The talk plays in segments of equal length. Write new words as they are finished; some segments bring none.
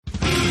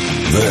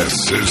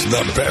This is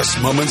the best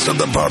moments of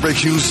the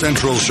Barbecue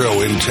Central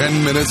Show in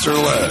 10 minutes or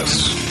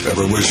less.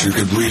 Ever wish you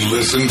could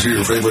re-listen to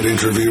your favorite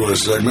interview or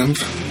segment?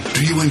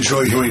 Do you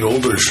enjoy hearing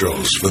older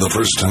shows for the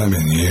first time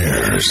in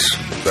years?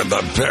 Then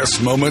the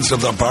best moments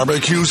of the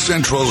Barbecue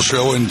Central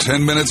Show in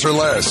 10 minutes or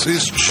less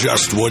is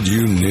just what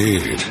you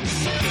need.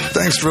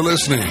 Thanks for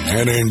listening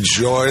and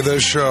enjoy the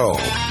show.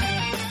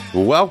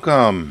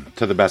 Welcome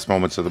to the best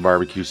moments of the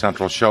Barbecue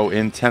Central Show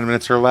in 10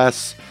 minutes or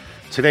less.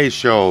 Today's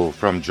show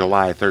from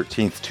July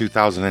 13th,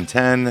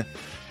 2010.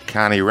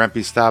 Connie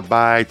Rempe stopped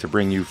by to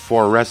bring you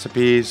 4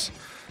 recipes: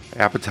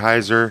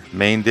 appetizer,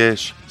 main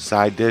dish,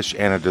 side dish,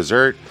 and a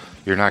dessert.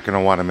 You're not going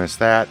to want to miss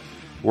that.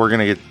 We're going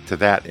to get to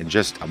that in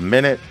just a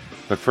minute.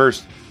 But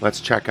first,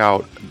 let's check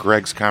out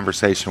Greg's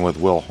conversation with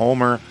Will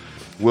Homer.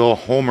 Will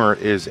Homer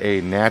is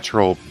a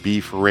natural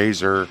beef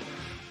raiser.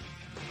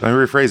 Let me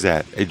rephrase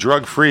that. A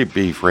drug-free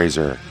beef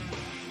raiser.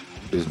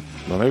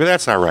 Well, maybe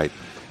that's not right.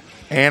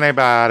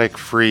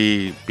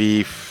 Antibiotic-free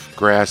beef,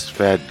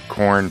 grass-fed,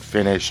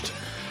 corn-finished.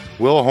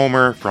 Will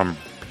Homer from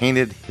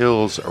Painted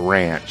Hills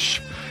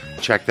Ranch.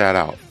 Check that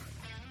out.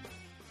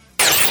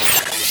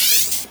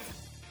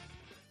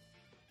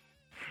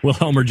 Will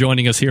Homer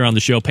joining us here on the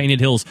show.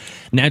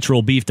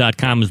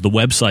 PaintedHillsNaturalBeef.com is the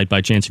website, by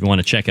chance, if you want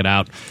to check it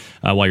out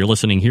while you're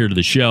listening here to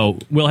the show.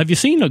 Will, have you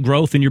seen a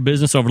growth in your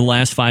business over the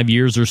last 5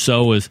 years or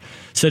so as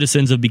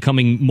citizens have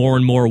becoming more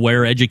and more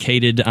aware,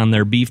 educated on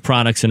their beef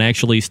products, and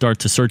actually start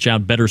to search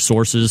out better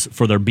sources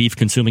for their beef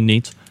consuming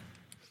needs?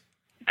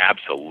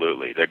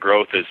 Absolutely. The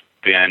growth has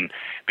been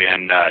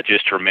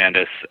just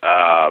tremendous.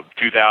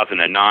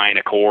 2009,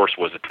 of course,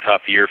 was a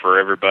tough year for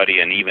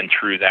everybody, and even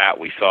through that,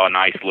 we saw a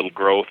nice little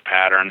growth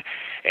pattern.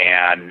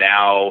 And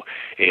now,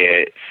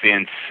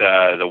 since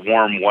the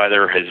warm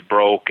weather has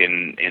broke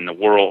in the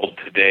world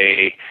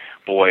today,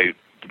 boy,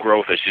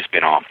 growth has just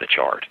been off the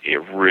chart. It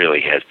really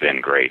has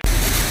been great.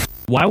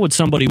 Why would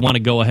somebody want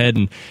to go ahead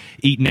and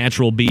eat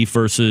natural beef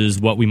versus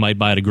what we might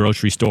buy at a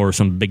grocery store or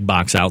some big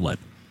box outlet?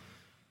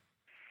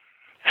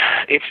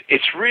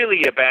 It's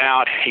really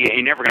about,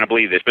 you're never going to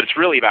believe this, but it's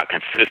really about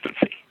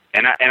consistency.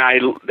 And I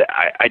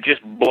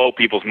just blow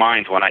people's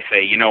minds when I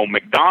say,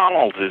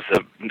 McDonald's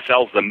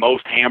sells the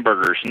most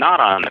hamburgers, not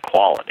on the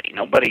quality.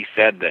 Nobody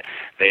said that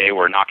they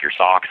were knock your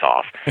socks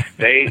off.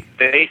 They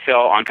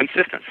sell on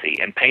consistency,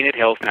 and Painted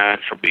Hills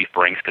Natural Beef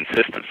brings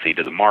consistency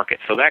to the market.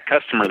 So that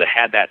customer that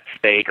had that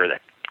steak or the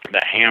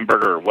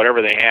hamburger or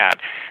whatever they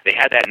had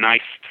that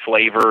nice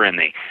flavor, and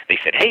they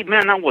said, hey,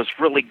 man, that was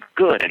really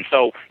good. And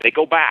so they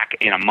go back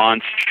in a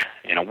month,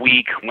 in a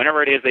week,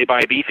 whenever it is they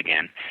buy beef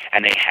again,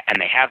 and they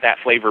have that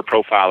flavor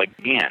profile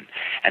again,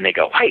 and they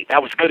go, hey,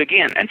 that was good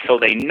again. And so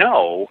they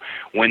know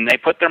when they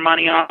put their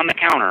money on the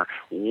counter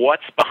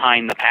what's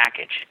behind the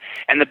package.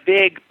 And the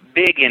big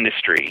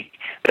industry,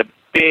 the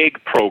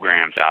big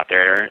programs out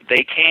there,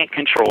 they can't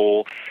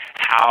control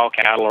how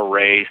cattle are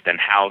raised and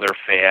how they're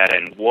fed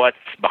and what's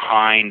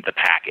behind the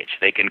package.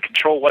 They can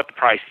control what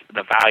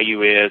the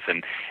value is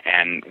and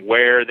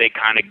where they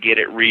kind of get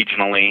it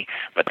regionally,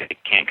 but they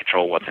can't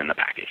control what's in the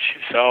package.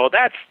 So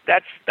that's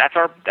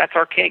our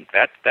cake.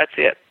 That's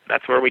it.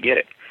 That's where we get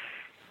it.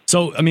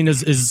 So, I mean,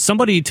 is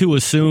somebody to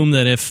assume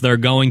that if they're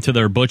going to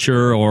their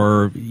butcher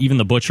or even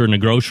the butcher in the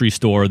grocery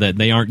store that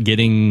they aren't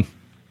getting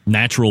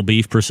natural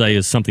beef per se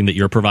is something that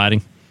you're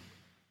providing?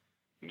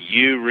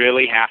 You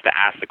really have to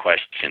ask the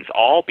questions.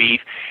 All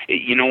beef,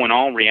 in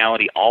all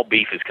reality, all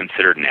beef is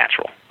considered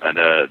natural.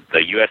 The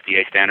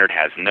USDA standard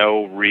has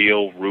no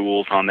real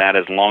rules on that.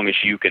 As long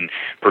as you can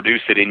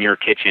produce it in your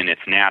kitchen,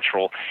 it's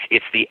natural.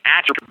 It's the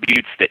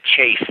attributes that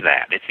chase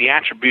that. It's the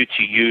attributes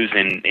you use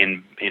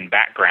in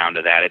background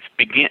to that. It's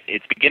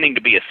beginning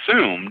to be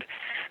assumed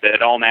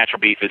that all natural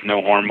beef is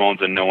no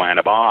hormones and no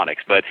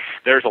antibiotics. But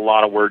there's a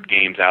lot of word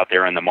games out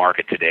there in the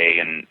market today,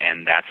 and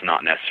that's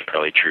not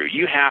necessarily true.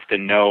 You have to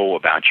know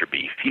about your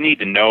beef. You need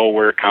to know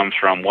where it comes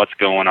from, what's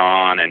going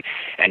on, and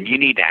you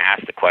need to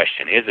ask the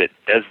question,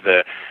 does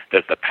the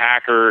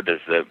packer, do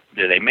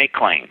they make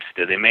claims?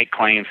 Do they make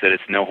claims that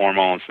it's no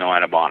hormones, no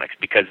antibiotics?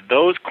 Because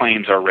those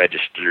claims are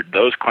registered.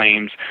 Those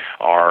claims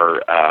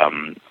are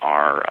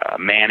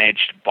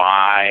managed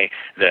by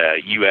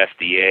the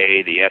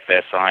USDA, the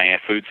FSI,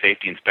 Food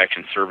Safety Inspection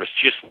Service,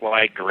 just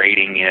like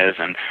grading is,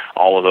 and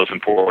all of those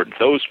important.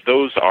 Those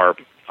are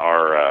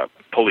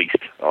policed,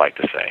 I like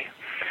to say.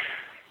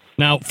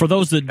 Now, for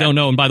those that don't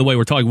know, and by the way,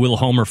 we're talking Will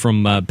Homer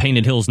from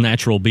Painted Hills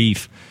Natural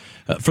Beef.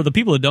 For the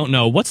people that don't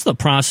know, what's the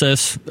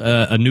process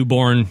a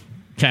newborn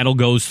cattle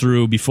goes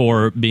through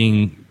before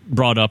being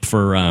brought up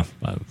for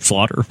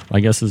slaughter, I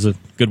guess is a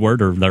good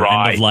word, or their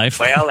end of life?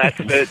 Well, that's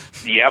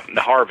the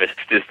harvest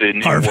is the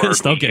new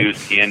word we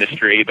use in the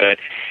industry. But,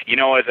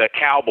 as a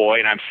cowboy,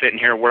 and I'm sitting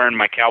here wearing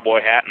my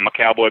cowboy hat and my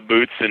cowboy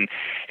boots, and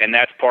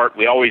that's part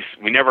we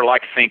never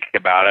like to think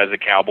about as a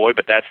cowboy,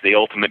 but that's the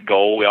ultimate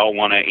goal. We all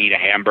want to eat a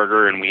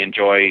hamburger, and we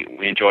enjoy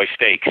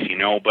steaks,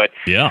 but,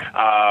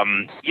 yeah.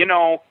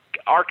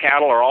 our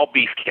cattle are all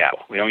beef cattle.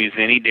 We don't use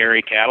any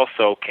dairy cattle,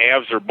 so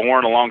calves are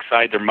born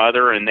alongside their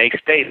mother, and they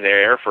stay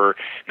there for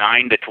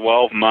 9 to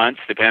 12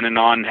 months, depending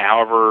on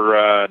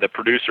however the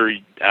producer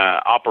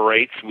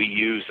operates. We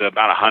use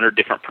about 100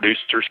 different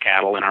producers'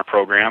 cattle in our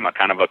program, a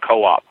kind of a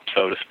co-op,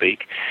 so to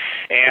speak.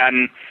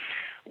 And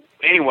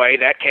anyway,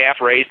 that calf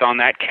raised on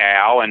that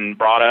cow and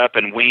brought up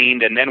and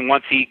weaned, and then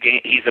once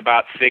he's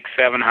about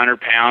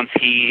 600-700 pounds,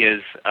 he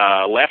is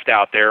left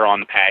out there on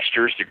the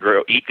pastures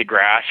to eat the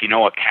grass. You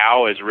know, a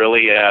cow is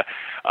really a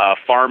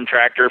farm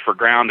tractor for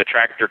ground the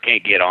tractor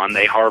can't get on.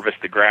 They harvest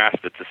the grass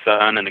that the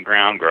sun and the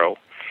ground grow.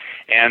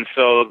 And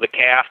so the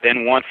calf,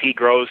 then once he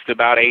grows to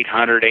about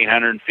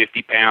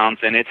 850 pounds,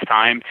 then it's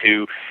time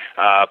to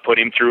put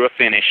him through a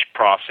finish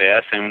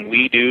process. And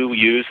we do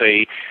use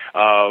a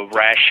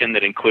ration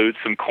that includes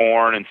some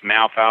corn and some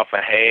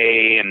alfalfa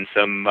hay and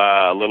some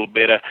a little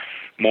bit of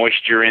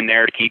moisture in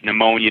there to keep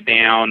pneumonia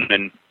down,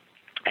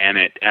 and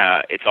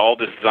it's all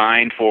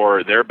designed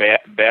for their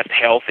best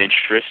health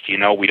interest. You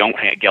know, we don't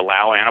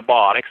allow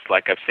antibiotics,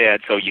 like I've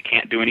said, so you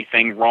can't do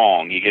anything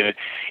wrong. You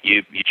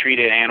treat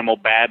an animal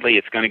badly,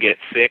 it's going to get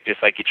sick,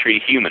 just like you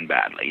treat a human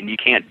badly, and you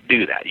can't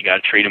do that. You got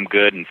to treat them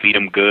good and feed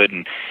them good,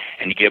 and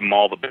you give them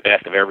all the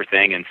best of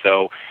everything. And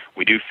so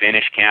we do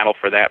finish cattle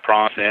for that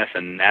process,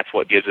 and that's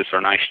what gives us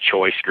our nice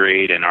choice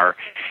grade and our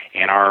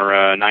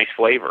nice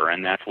flavor,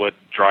 and that's what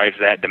drives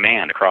that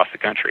demand across the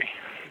country.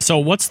 So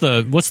what's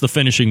the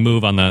finishing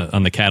move on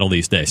the cattle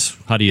these days?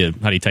 How do you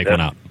take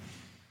one out?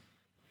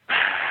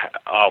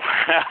 Oh,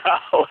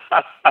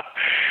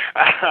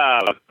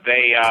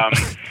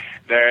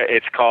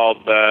 it's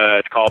called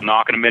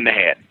knocking them in the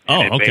head. Oh,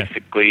 and it okay.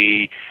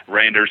 basically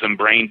renders them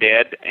brain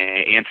dead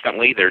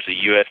instantly. There's a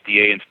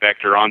USDA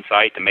inspector on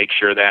site to make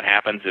sure that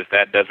happens. If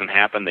that doesn't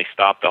happen, they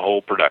stop the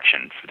whole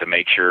production to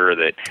make sure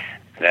that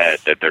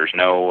there's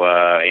no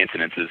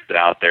incidences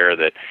out there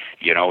that,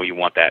 you know, you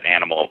want that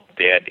animal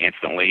dead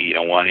instantly. You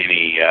don't want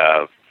any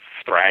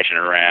thrashing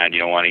around. You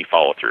don't want any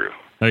follow through.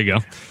 There you go.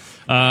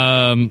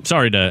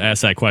 Sorry to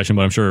ask that question,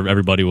 but I'm sure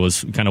everybody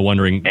was kind of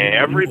wondering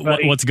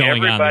what's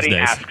going on these days. Everybody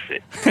asks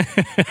it.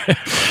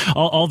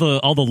 all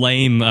the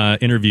lame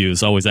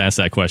interviews always ask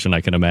that question,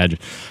 I can imagine.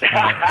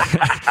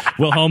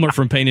 Will Homer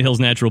from Painted Hills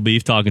Natural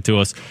Beef talking to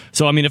us.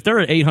 So, I mean, if they're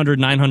at 800,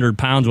 900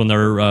 pounds when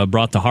they're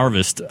brought to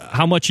harvest,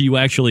 how much are you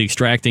actually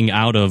extracting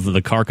out of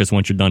the carcass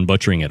once you're done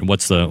butchering it?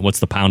 What's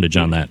the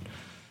poundage on that?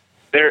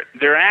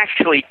 They're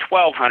actually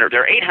 1,200.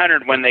 They're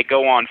 800 when they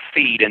go on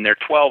feed, and they're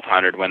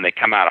 1,200 when they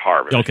come out of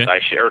harvest. Okay.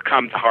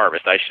 Come to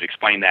harvest. I should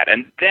explain that.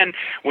 And then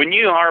when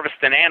you harvest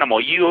an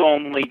animal, you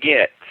only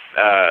get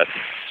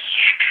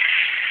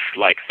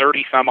like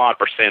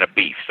 30-some-odd% of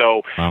beef.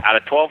 So out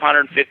of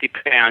 1,250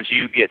 pounds,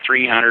 you get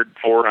 300,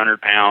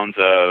 400 pounds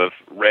of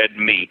red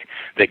meat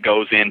that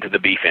goes into the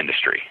beef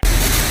industry.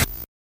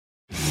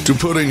 To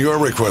put in your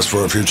request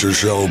for a future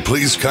show,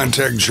 please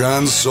contact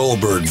John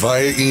Solberg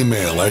via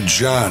email at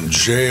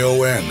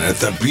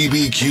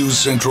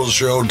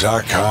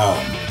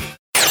johnjon@thebbqcentralshow.com.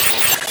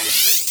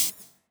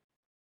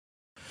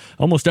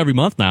 Almost every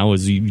month now,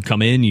 as you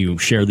come in, you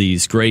share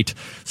these great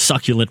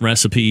succulent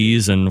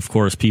recipes, and of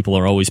course, people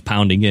are always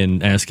pounding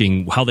in,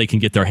 asking how they can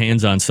get their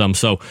hands on some.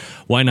 So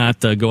why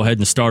not go ahead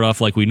and start off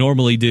like we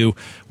normally do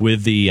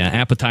with the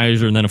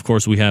appetizer, and then of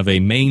course we have a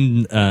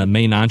main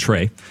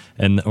entree,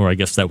 or I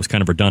guess that was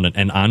kind of redundant,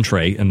 an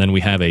entree, and then we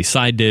have a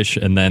side dish,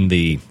 and then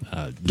the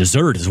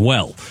dessert as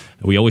well.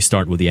 We always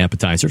start with the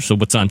appetizer. So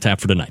what's on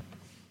tap for tonight?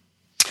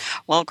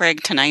 Well,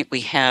 Greg, tonight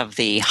we have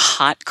the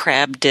hot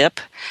crab dip,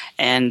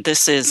 and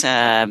this is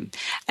an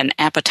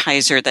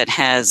appetizer that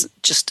has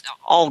just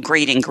all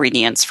great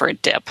ingredients for a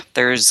dip.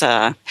 There's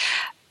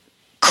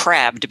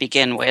crab to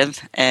begin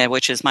with,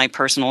 which is my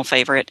personal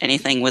favorite.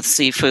 Anything with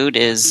seafood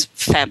is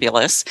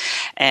fabulous,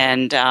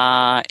 and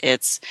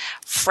it's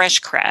fresh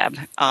crab.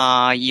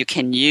 You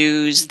can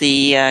use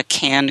the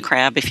canned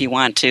crab if you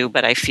want to,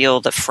 but I feel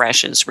the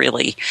fresh is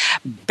really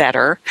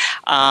better.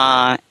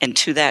 And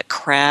to that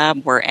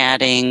crab, we're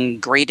adding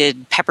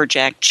grated pepper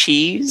jack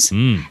cheese,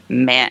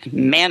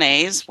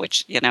 mayonnaise,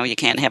 which, you know, you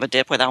can't have a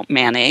dip without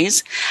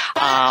mayonnaise,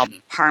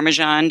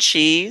 Parmesan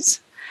cheese,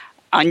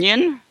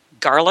 onion,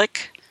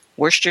 garlic,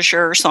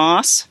 Worcestershire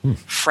sauce,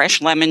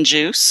 fresh lemon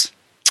juice,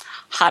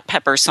 hot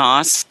pepper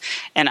sauce,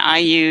 and I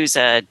use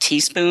a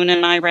teaspoon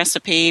in my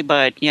recipe,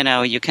 but, you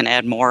know, you can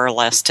add more or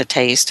less to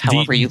taste,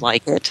 however you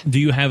like it. Do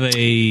you have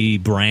a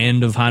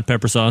brand of hot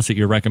pepper sauce that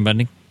you're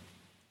recommending?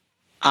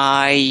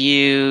 I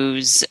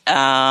use,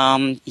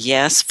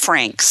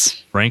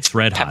 Frank's. Frank's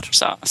Red Hot. Pepper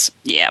sauce.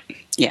 Yep.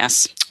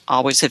 Yes.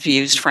 Always have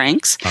used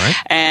Frank's. All right.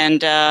 And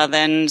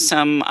then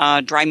some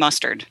dry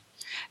mustard.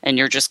 And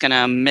you're just going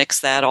to mix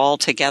that all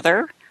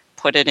together.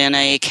 Put it in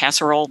a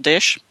casserole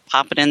dish,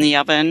 pop it in the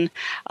oven,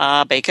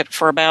 bake it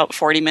for about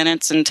 40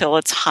 minutes until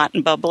it's hot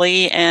and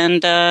bubbly,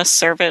 and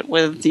serve it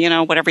with, you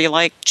know, whatever you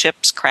like,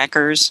 chips,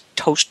 crackers,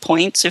 toast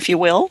points, if you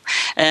will.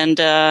 And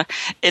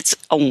it's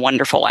a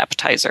wonderful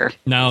appetizer.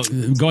 Now,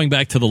 going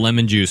back to the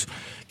lemon juice,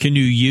 can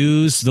you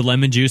use the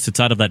lemon juice that's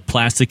out of that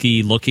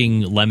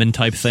plasticky-looking lemon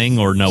type thing,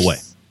 or no way?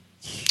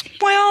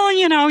 Well,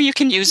 Well, you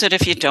can use it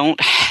if you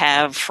don't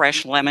have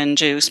fresh lemon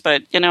juice,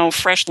 but,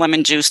 fresh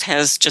lemon juice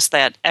has just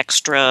that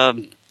extra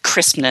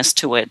crispness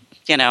to it.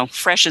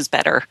 Fresh is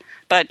better.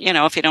 But,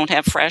 if you don't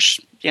have fresh,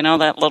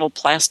 that little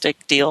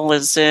plastic deal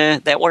is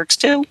that works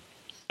too.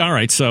 All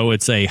right, so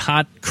it's a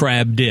hot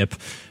crab dip.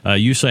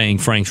 You saying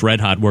Frank's Red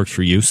Hot works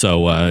for you,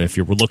 so if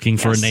you were looking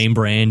for a name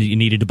brand you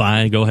needed to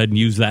buy, go ahead and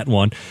use that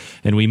one.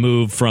 And we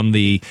move from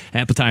the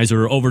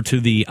appetizer over to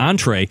the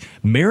entree,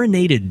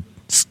 marinated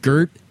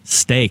skirt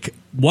steak.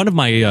 One of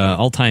my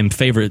all-time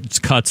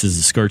favorite cuts is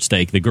the skirt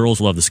steak. The girls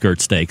love the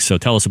skirt steak, so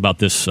tell us about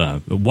this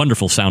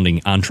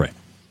wonderful-sounding entree.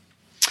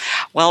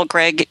 Well,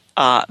 Greg,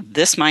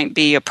 this might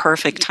be a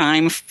perfect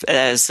time,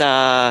 as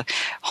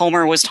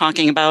Homer was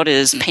talking about,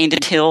 is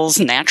Painted Hills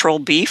natural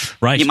beef.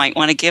 Right. You might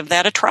want to give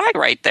that a try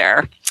right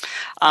there.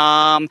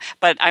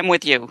 But I'm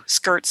with you.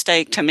 Skirt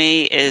steak to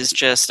me is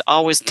just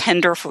always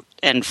tender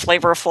and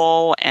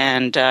flavorful,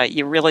 and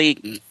you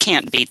really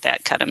can't beat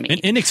that cut of meat. And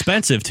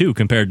inexpensive, too,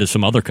 compared to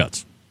some other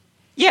cuts.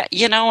 Yeah,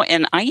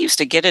 and I used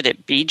to get it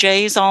at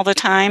BJ's all the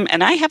time,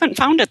 and I haven't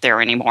found it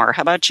there anymore.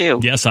 How about you?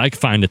 Yes, I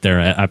find it there,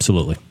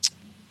 absolutely.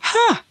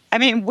 Huh. I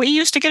mean, we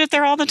used to get it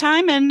there all the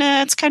time, and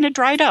it's kind of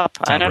dried up.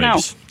 I don't know.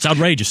 It's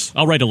outrageous.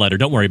 I'll write a letter.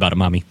 Don't worry about it,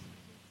 Mommy.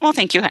 Well,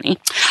 thank you, honey.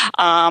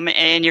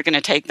 And you're going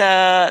to take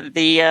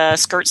the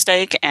skirt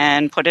steak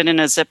and put it in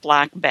a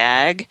Ziploc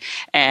bag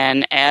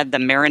and add the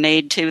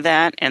marinade to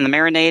that. And the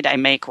marinade I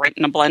make right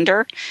in a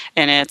blender.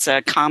 And it's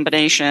a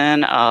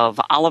combination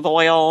of olive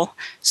oil,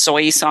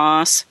 soy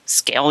sauce,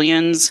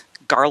 scallions,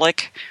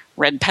 garlic,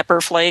 red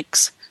pepper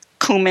flakes,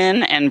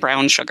 cumin, and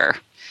brown sugar.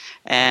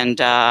 And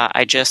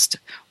I just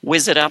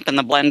whiz it up in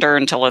the blender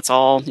until it's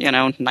all,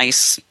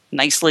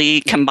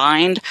 nicely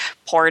combined.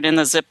 Pour it in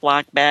the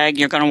Ziploc bag.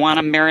 You're going to want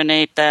to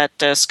marinate that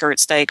skirt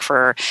steak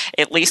for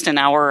at least an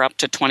hour up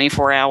to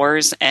 24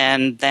 hours.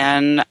 And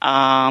then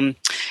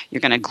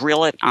you're going to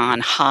grill it on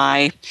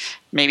high,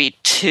 maybe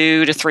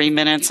 2 to 3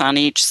 minutes on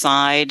each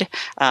side.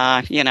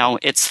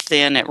 It's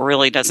thin. It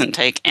really doesn't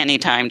take any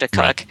time to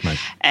cook. Right.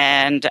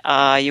 And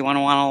you want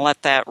to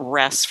let that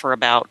rest for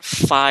about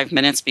 5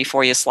 minutes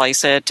before you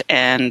slice it.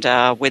 And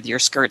with your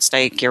skirt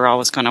steak, you're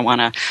always going to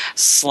want to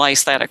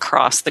slice that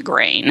across the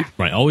grain.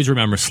 Right. Always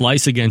remember,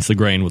 slice against the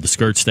grain with the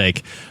skirt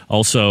steak.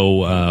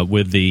 Also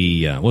with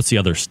the, what's the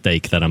other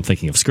steak that I'm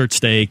thinking of? Skirt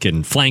steak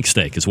and flank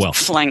steak as well.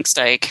 Flank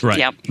steak. Right.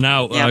 Yep.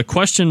 Now, a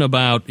question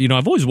about,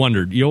 I've always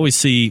wondered, you always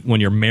see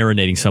when you're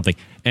marinating something,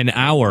 an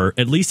hour,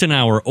 at least an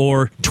hour,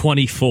 or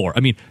 24. I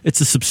mean, it's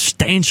a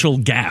substantial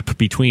gap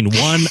between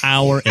 1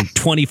 hour and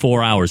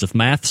 24 hours. If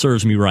math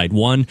serves me right,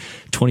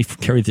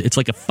 it's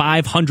like a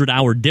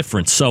 500-hour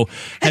difference. So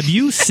have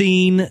you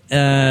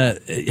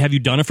have you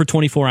done it for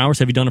 24 hours?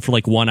 Have you done it for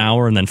like 1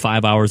 hour and then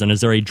 5 hours? And is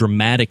there a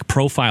dramatic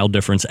profile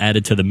difference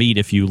added to the meat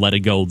if you let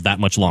it go that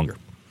much longer?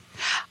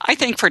 I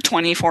think for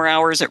 24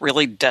 hours, it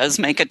really does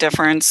make a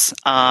difference.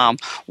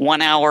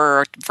 1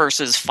 hour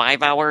versus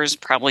 5 hours,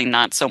 probably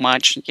not so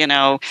much.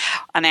 An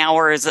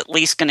hour is at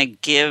least going to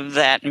give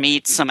that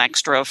meat some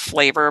extra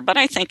flavor. But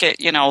I think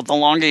the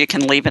longer you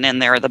can leave it in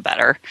there, the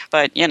better.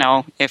 But,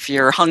 if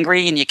you're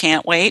hungry and you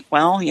can't wait,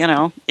 well, you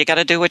got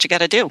to do what you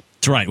got to do.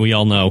 That's right. We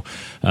all know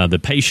the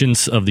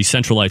patience of the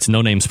Centralites,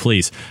 no names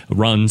please,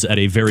 runs at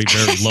a very,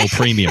 very low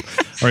premium.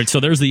 All right, so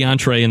there's the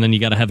entree, and then you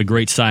got to have a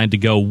great side to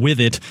go with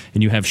it,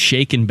 and you have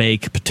shake and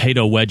bake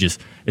potato wedges.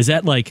 Is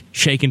that like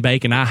shake and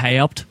bake and I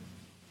helped?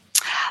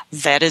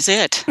 That is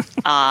it.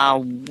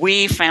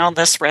 We found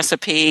this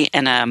recipe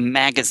in a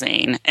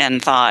magazine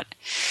and thought,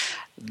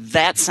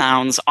 that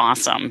sounds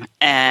awesome,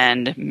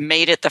 and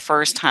made it the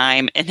first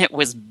time, and it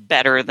was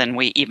better than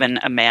we even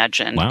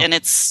imagined. Wow. And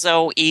it's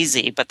so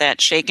easy, but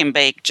that shake and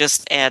bake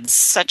just adds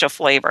such a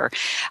flavor.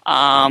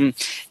 You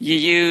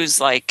use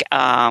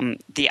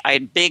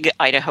the big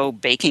Idaho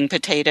baking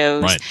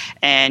potatoes, right,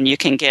 and you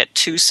can get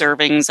 2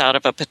 servings out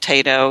of a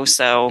potato.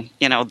 So,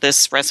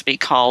 this recipe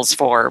calls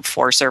for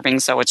 4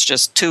 servings, so it's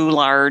just 2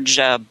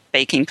 large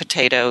baking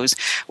potatoes,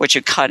 which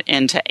you cut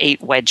into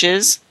 8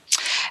 wedges.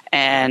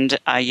 And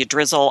you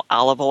drizzle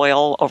olive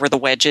oil over the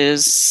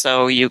wedges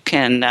so you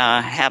can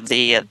have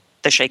the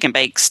shake and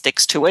bake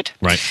sticks to it.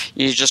 Right.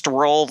 You just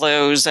roll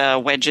those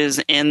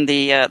wedges in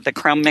the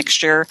crumb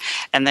mixture,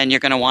 and then you're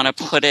going to want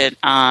to put it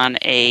on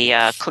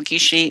a cookie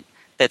sheet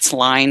that's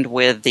lined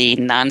with the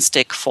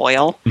nonstick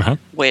foil,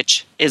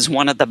 which is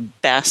one of the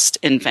best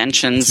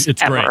inventions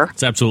it's ever. Great.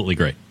 It's absolutely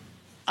great.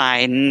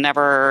 I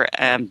never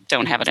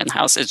don't have it in the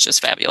house. It's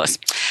just fabulous.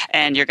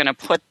 And you're going to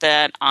put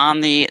that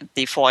on the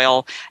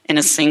foil in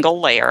a single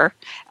layer,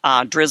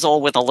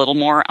 drizzle with a little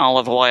more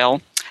olive oil,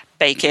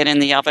 bake it in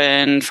the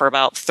oven for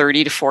about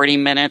 30 to 40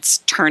 minutes,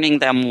 turning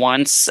them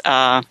once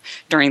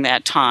during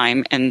that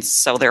time. And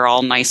so they're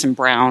all nice and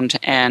browned.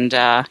 And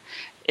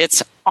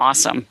it's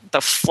awesome.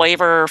 The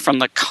flavor from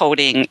the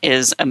coating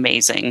is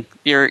amazing.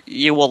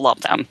 You will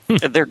love them.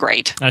 They're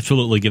great.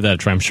 Absolutely. Give that a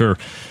try. I'm sure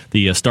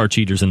the starch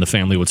eaters in the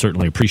family would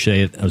certainly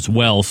appreciate it as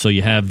well. So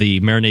you have the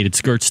marinated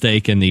skirt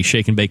steak and the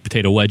shake and bake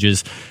potato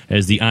wedges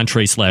as the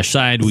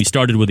entree/side. We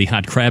started with the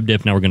hot crab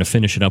dip. Now we're going to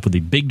finish it up with the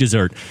big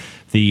dessert,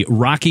 the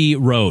Rocky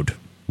Road.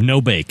 No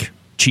bake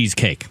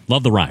cheesecake.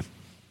 Love the rhyme.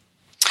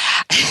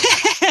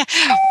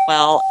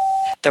 Well,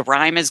 the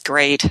rhyme is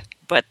great,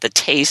 but the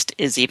taste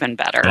is even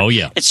better. Oh,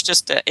 yeah.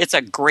 It's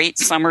a great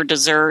summer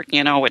dessert.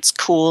 It's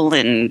cool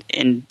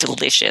and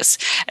delicious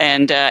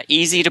and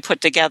easy to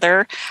put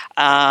together.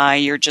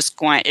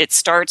 It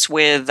starts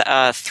with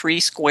 3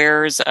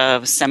 squares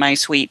of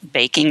semi-sweet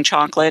baking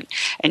chocolate,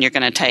 and you're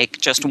going to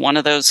take just one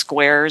of those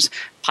squares,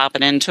 pop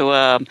it into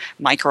a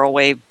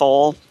microwave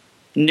bowl,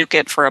 nuke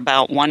it for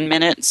about 1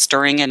 minute,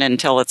 stirring it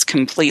until it's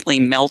completely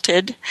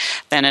melted.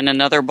 Then in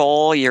another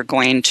bowl, you're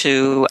going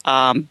to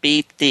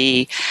beat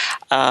the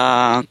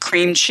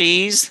cream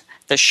cheese,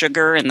 the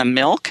sugar, and the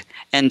milk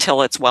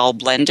until it's well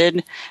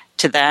blended.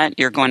 To that,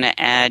 you're going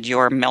to add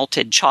your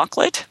melted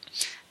chocolate.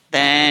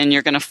 Then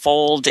you're going to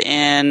fold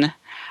in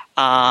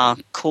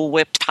Cool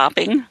Whip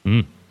topping,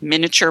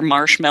 miniature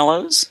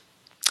marshmallows,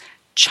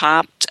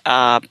 chopped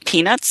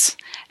peanuts,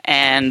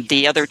 and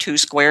the other 2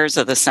 squares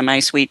of the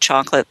semi-sweet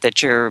chocolate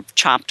that you're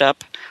chopped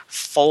up,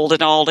 fold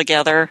it all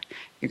together.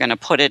 You're going to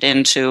put it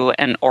into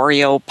an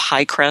Oreo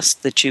pie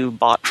crust that you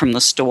bought from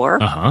the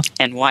store. Uh-huh.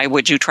 And why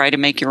would you try to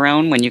make your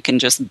own when you can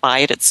just buy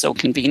it? It's so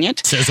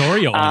convenient. It says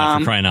Oreo on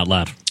it, for crying out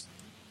loud.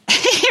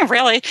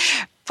 Really?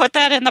 Put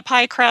that in the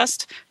pie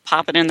crust,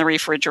 pop it in the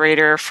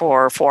refrigerator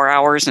for 4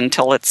 hours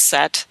until it's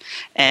set,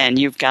 and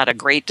you've got a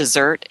great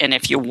dessert. And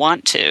if you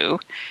want to,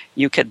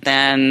 you could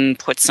then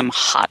put some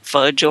hot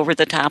fudge over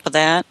the top of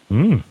that.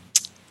 Mm.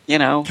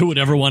 Who would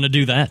ever want to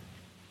do that?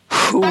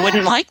 Who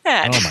wouldn't like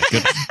that? Oh, my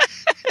goodness.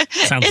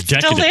 Sounds it's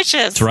decadent. delicious.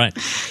 That's right.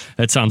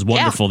 That sounds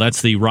wonderful. Yeah.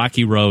 That's the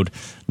Rocky Road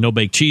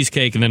no-bake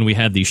cheesecake, and then we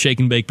had the shake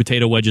and bake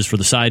potato wedges for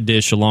the side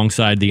dish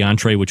alongside the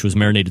entree, which was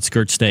marinated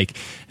skirt steak,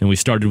 and we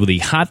started with the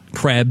hot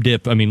crab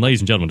dip. I mean,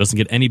 ladies and gentlemen, it doesn't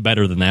get any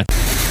better than that.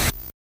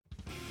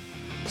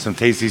 Some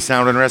tasty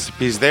sounding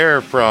recipes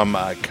there from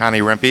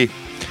Connie Rempe.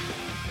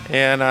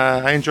 And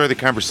I enjoy the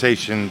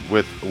conversation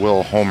with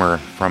Will Homer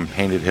from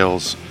Painted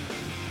Hills.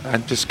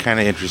 I'm just kind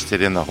of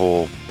interested in the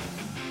whole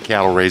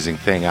cattle raising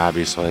thing,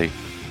 obviously.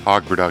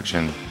 Hog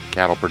production,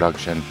 cattle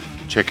production,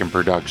 chicken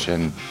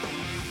production.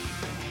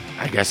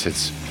 I guess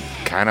it's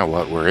kind of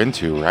what we're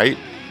into, right?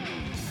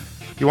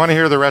 If you want to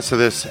hear the rest of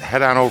this,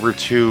 head on over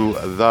to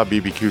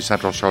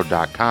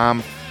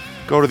thebbqcentralshow.com.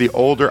 Go to the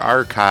older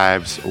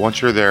archives.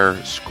 Once you're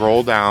there,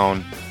 scroll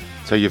down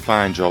till you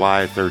find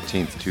July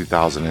 13th,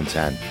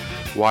 2010.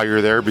 While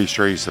you're there, be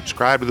sure you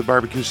subscribe to the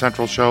Barbecue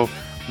Central Show.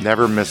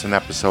 Never miss an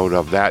episode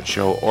of that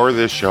show or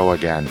this show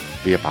again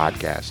via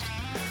podcast.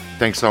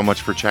 Thanks so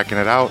much for checking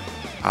it out.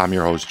 I'm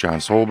your host, John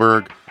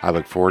Solberg. I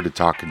look forward to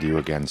talking to you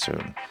again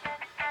soon.